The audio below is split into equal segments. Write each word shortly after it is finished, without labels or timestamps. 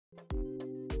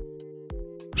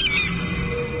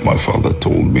My father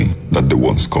told me that they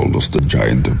once called us the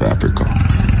giant of Africa.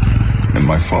 And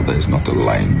my father is not a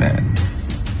lying man.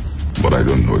 But I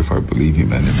don't know if I believe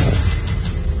him anymore.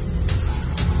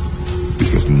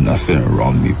 Because nothing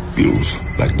around me feels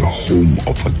like the home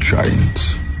of a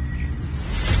giant.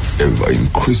 Ever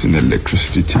increasing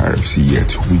electricity tariffs,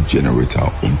 yet we generate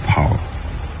our own power.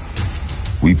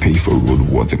 We pay for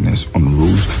roadworthiness on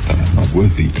roads that are not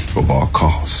worthy of our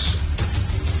cars.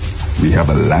 We have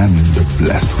a land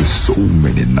blessed with so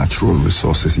many natural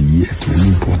resources, yet we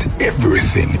import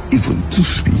everything, even to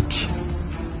speak.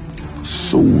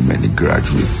 So many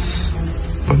graduates,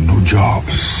 but no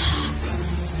jobs.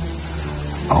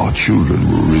 Our children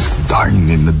will risk dying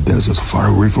in the desert far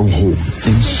away from home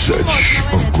in search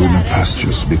of greener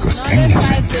pastures, because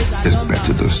anything is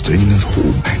better than staying at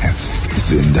home and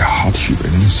facing the hardship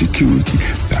and insecurity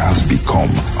that has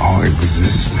become our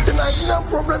existence. The Nigerian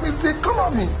problem is the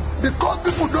economy. Because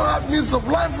people don't have means of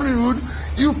livelihood,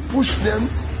 you push them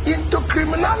into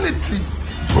criminality.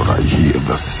 But I hear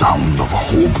the sound of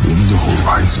hope in the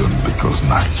horizon, because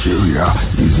Nigeria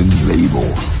is in labor,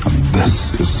 and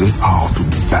this is the hour to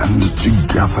band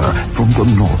together from the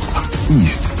north,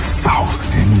 east, south,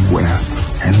 and west,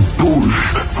 and push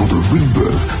for the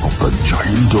rebirth of the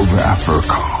giant of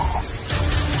Africa.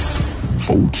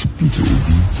 Vote Peter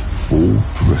Obi for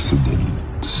president.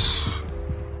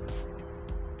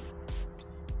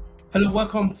 Hello,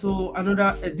 welcome to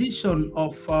another edition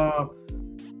of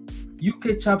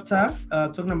UK chapter,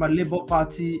 talking about Labour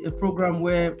Party, a program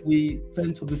where we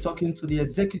tend to be talking to the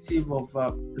executive of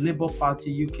Labour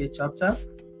Party UK chapter.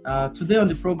 Today on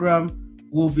the program,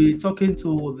 we'll be talking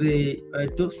to the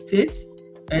Edo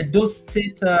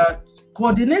State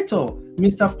coordinator,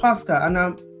 Mr. Pascal, and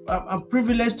I'm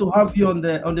privileged to have you on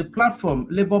the platform,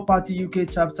 Labour Party UK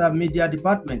chapter media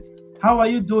department. How are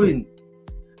you doing?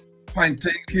 Fine,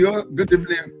 thank you. Good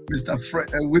evening, Mr.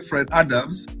 Wilfred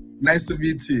Adams. Nice to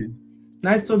meet you.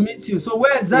 Nice to meet you. So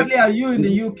where exactly are you in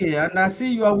the UK? And I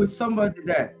see you are with somebody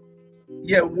there.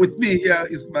 Yeah, with me here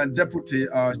is my deputy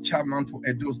chairman for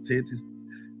Edo State. Is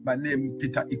my name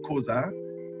Peter Ikoza.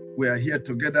 We are here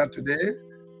together today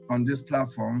on this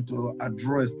platform to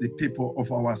address the people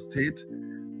of our state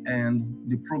and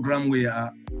the program we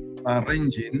are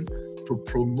arranging to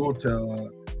promote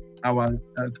our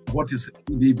what is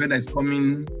the event that is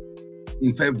coming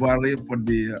in February for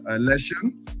the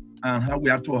election, and how we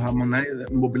have to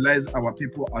mobilize our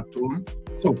people at home.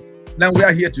 So now we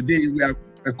are here today. We are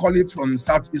a colleague from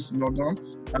Southeast London,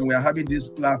 and we are having this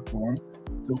platform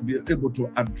to be able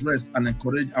to address and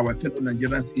encourage our fellow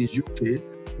Nigerians in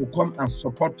UK to come and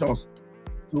support us,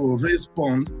 to raise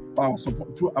funds our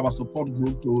support through our support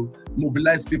group, to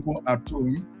mobilize people at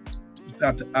home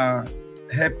that are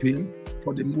helping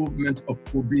for the movement of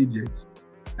obedience.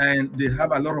 And they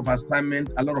have a lot of assignment,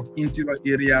 a lot of interior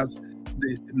areas,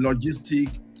 the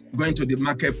logistic, going to the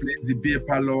marketplace, the beer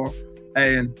parlor,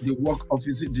 and the work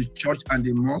office, the church and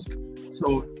the mosque.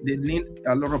 So they need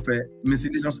a lot of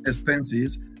miscellaneous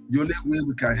expenses. The only way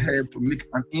we can help to make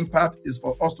an impact is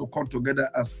for us to come together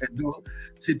as Edo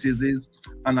citizens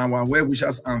and our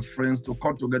well-wishers and friends to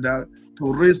come together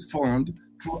to raise funds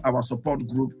through our support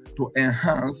group to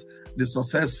enhance the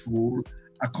successful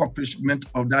accomplishment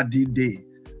of that D-Day.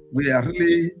 We are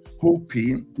really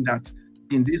hoping that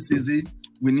in this season,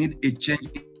 we need a change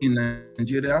in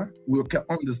Nigeria. We can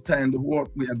understand what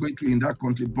we are going through in that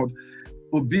country, but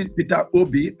Peter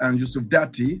Obi and Yusuf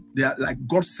Dati, they are like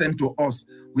God sent to us.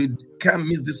 We can't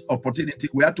miss this opportunity.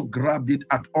 We have to grab it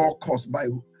at all costs,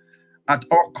 at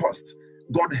all costs,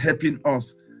 God helping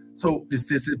us. So this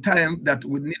is a time that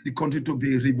we need the country to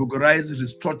be reorganized,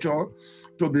 restructured,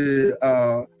 to be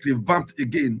revamped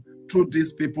again through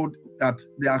these people that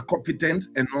they are competent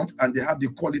enough and they have the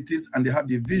qualities and they have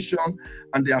the vision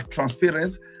and they are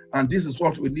transparent. And this is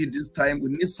what we need this time. We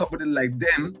need somebody like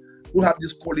them who have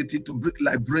this quality to bring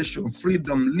liberation,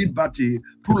 freedom, liberty,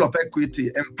 rule of equity,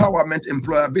 empowerment,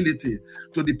 employability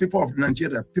to the people of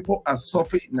Nigeria. People are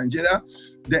suffering in Nigeria.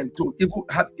 Then to even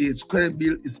have a square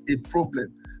meal is a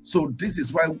problem. So this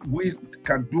is why we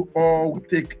can do all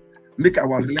we make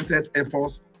our relentless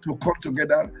efforts to come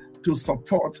together to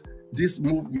support this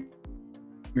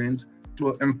movement,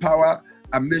 to empower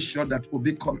and make sure that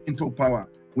Obi come into power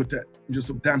with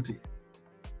Yusuf Dati.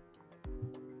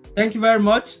 Thank you very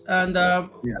much. And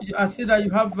I see that you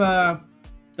have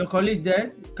your colleague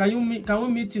there. Can we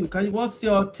meet you? What's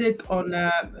your take on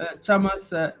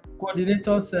Chairman's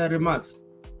coordinator's remarks?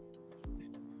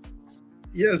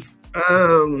 Yes,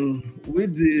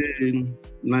 with the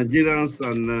Nigerians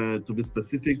and to be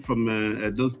specific from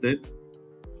Edo State,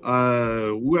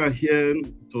 we are here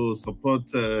to support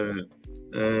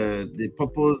the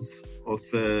purpose of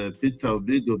Peter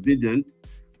Obi, the Obedient,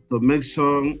 to make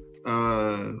sure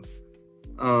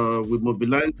we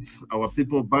mobilize our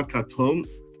people back at home,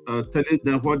 telling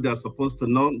them what they are supposed to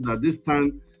know, that this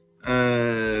time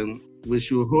we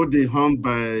should hold the horn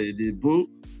by the bull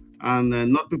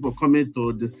and not people coming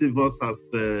to deceive us as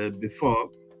before.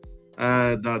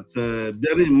 That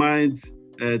bear in mind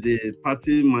the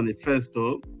party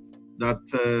manifesto, that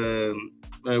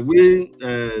we,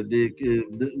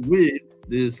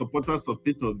 the supporters of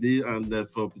Peter Obi and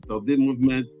for Peter Obi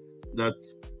movement, that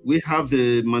we have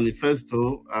a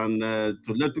manifesto and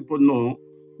to let people know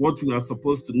what we are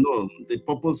supposed to know, the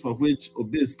purpose for which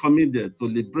Obi is coming there, to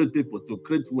liberate people, to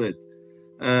create wealth,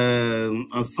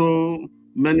 and so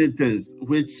many things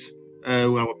which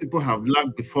our people have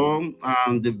lacked before,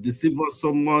 and they've deceived us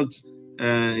so much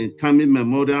in time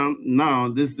immemorial. Now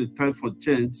this is time for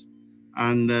change,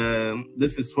 and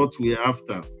this is what we are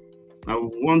after. I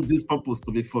want this purpose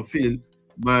to be fulfilled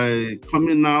by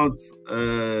coming out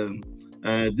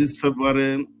this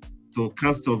February to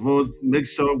cast a vote, make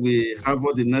sure we have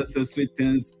all the necessary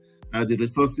things, the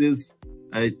resources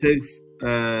it takes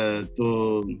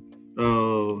to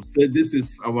say this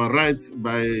is our right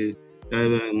by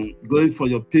going for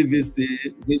your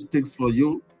PVC, which speaks for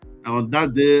you. And on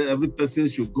that day, every person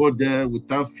should go there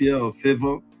without fear or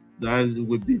favor that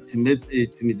will be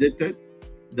intimidated.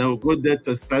 They will go there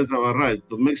to exercise our right,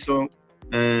 to make sure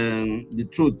the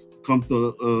truth comes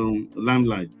to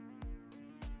limelight.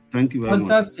 Thank you very much.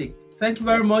 Fantastic. Thank you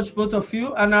very much, both of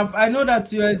you. And I know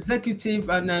that you're executive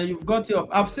and you've got your...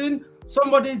 I've seen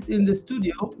somebody in the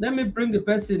studio. Let me bring the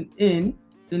person in.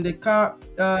 It's in the car.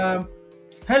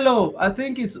 Hello, I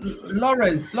think it's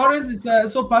Lawrence. Lawrence is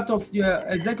also part of your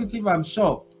executive, I'm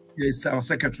sure. Yes, our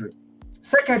secretary.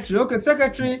 Secretary, okay,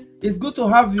 secretary, it's good to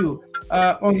have you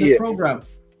on the program.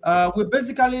 We're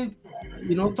basically,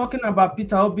 you know, talking about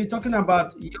Peter Obi, talking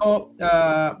about your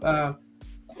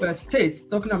state,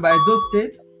 talking about Edo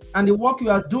State, and the work you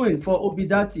are doing for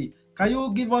Obidati. Can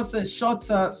you give us a short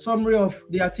summary of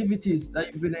the activities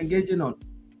that you've been engaging on?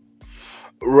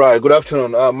 Right. Good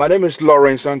afternoon. My name is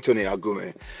Lawrence Anthony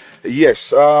Agume.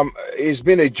 Yes, it's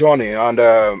been a journey, and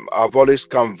I've always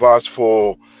canvassed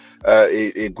for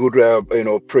a good, you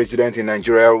know, president in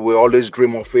Nigeria. We always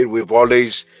dream of it. We've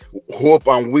always hoped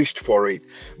and wished for it.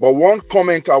 But one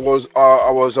comment I was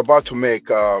about to make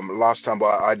last time,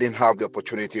 but I didn't have the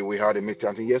opportunity. We had a meeting,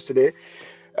 I think, yesterday.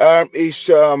 Is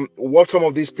what some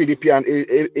of these PDP and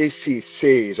AC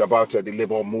says about the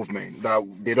labor movement, that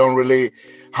they don't really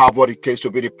have what it takes to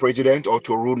be the president or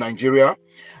to rule Nigeria.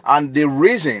 And the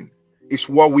reason is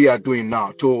what we are doing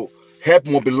now, to help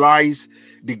mobilize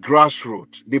the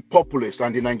grassroots, the populace,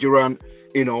 and the Nigerian,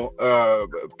 you know,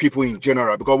 people in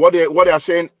general. Because what they are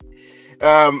saying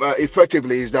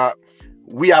effectively is that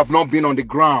we have not been on the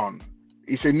ground.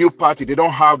 It's a new party. They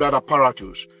don't have that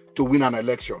apparatus to win an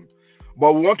election.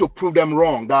 But we want to prove them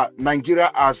wrong, that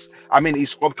Nigeria has,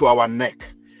 it's up to our neck.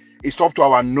 It's up to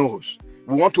our nose.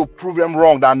 We want to prove them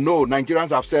wrong, that no, Nigerians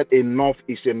have said enough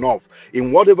is enough.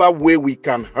 In whatever way we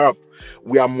can help,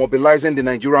 we are mobilizing the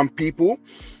Nigerian people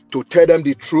to tell them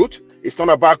the truth. It's not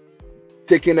about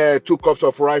taking 2 cups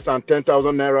of rice and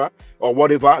 10,000 naira or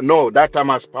whatever. No, that time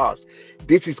has passed.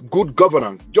 This is good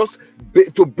governance, just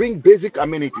to bring basic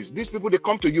amenities. These people, they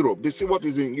come to Europe, they see what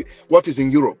is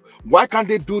in Europe. Why can't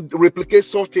they replicate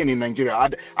such thing in Nigeria?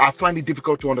 I find it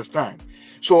difficult to understand.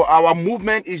 So our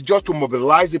movement is just to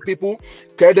mobilize the people,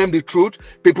 tell them the truth.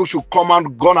 People should come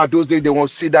and gone at those days. They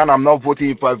won't sit down. I'm not voting.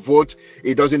 If I vote,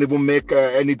 it doesn't even make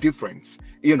any difference.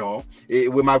 You know,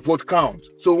 with my vote count.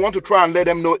 So we want to try and let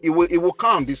them know it will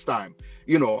count this time.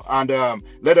 You know, and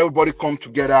let everybody come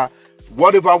together.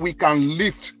 Whatever we can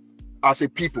lift as a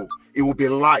people, it will be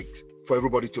light for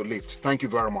everybody to lift. Thank you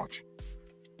very much.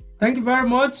 Thank you very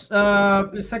much,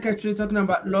 the Secretary, talking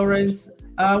about Lawrence.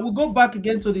 We'll go back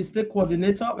again to the state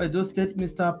coordinator of Edo State,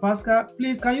 Mr. Pascal.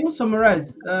 Please, can you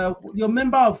summarize your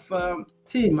member of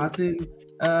team? I think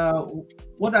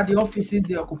what are the offices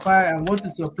they occupy, and what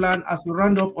is your plan as we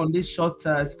round up on this short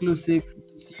exclusive?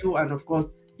 It's you and, of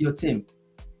course, your team.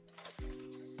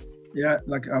 Yeah,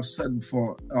 like I've said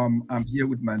before, I'm here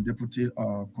with my deputy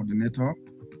coordinator,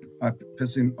 a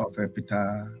person of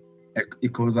Peter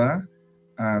Ikoza,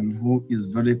 and who is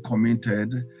very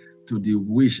committed to the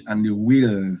wish and the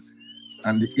will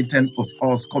and the intent of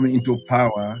us coming into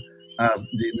power as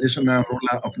the national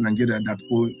ruler of Nigeria, that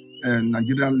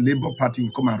Nigerian Labour Party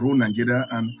will come and rule Nigeria,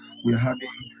 and we're having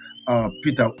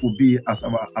Peter Obi as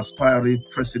our aspiring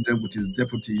president with his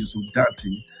deputy Yusuf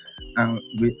Dati. And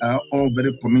we are all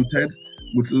very committed.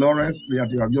 With Lawrence, we have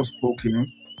just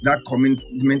spoken. That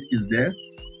commitment is there.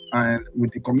 And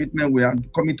with the commitment, we are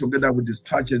coming together with the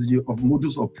strategy of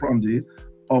modus operandi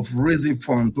of raising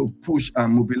funds to push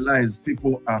and mobilize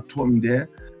people at home there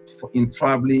in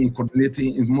traveling, in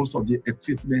coordinating in most of the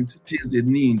equipment, things they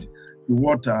need, the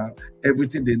water,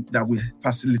 everything that will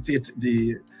facilitate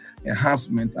the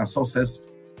enhancement and success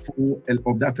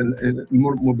of that,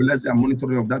 mobilizing and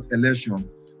monitoring of that election.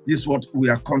 This is what we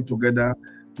are come together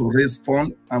to raise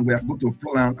funds, and we are going to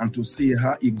plan and to see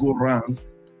how it goes around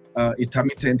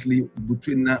intermittently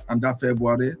between now and that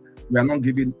February. We are not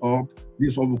giving up.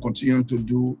 This is what we continue to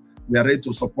do. We are ready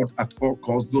to support at all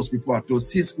costs those people at home.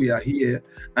 Since we are here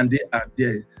and they are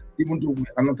there, even though we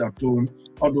are not at home,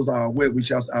 all those are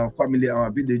well-wishers, our family,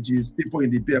 our villages, people in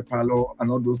the beer parlor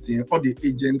and all those things, all the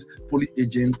agents, police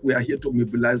agents, we are here to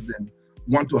mobilize them,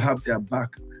 want to have their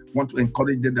back, want to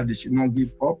encourage them that they should not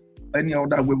give up. Any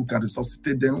other way we can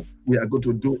resuscitate them, we are going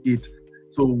to do it.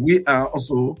 So we are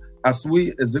also, as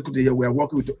we executive here, we are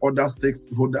working with other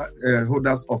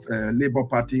stakeholders of Labour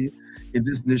Party in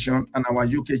this nation, and our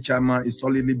UK chairman is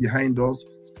solidly behind us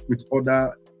with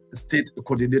other state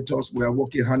coordinators. We are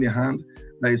working hand in hand.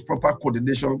 There is proper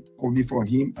coordination coming from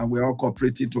him, and we are all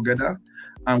cooperating together.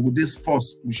 And with this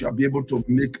force, we shall be able to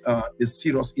make a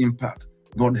serious impact.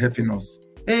 God helping us.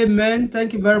 Amen.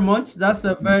 Thank you very much. That's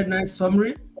a very nice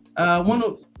summary. I want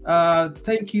to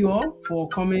thank you all for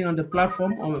coming on the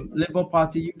platform on Labour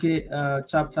Party UK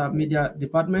chapter media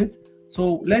department.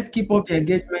 So let's keep up the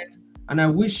engagement, and I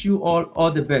wish you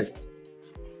all the best.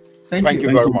 Thank you. Thank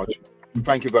you very much.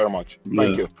 Thank you very much.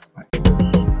 Thank you.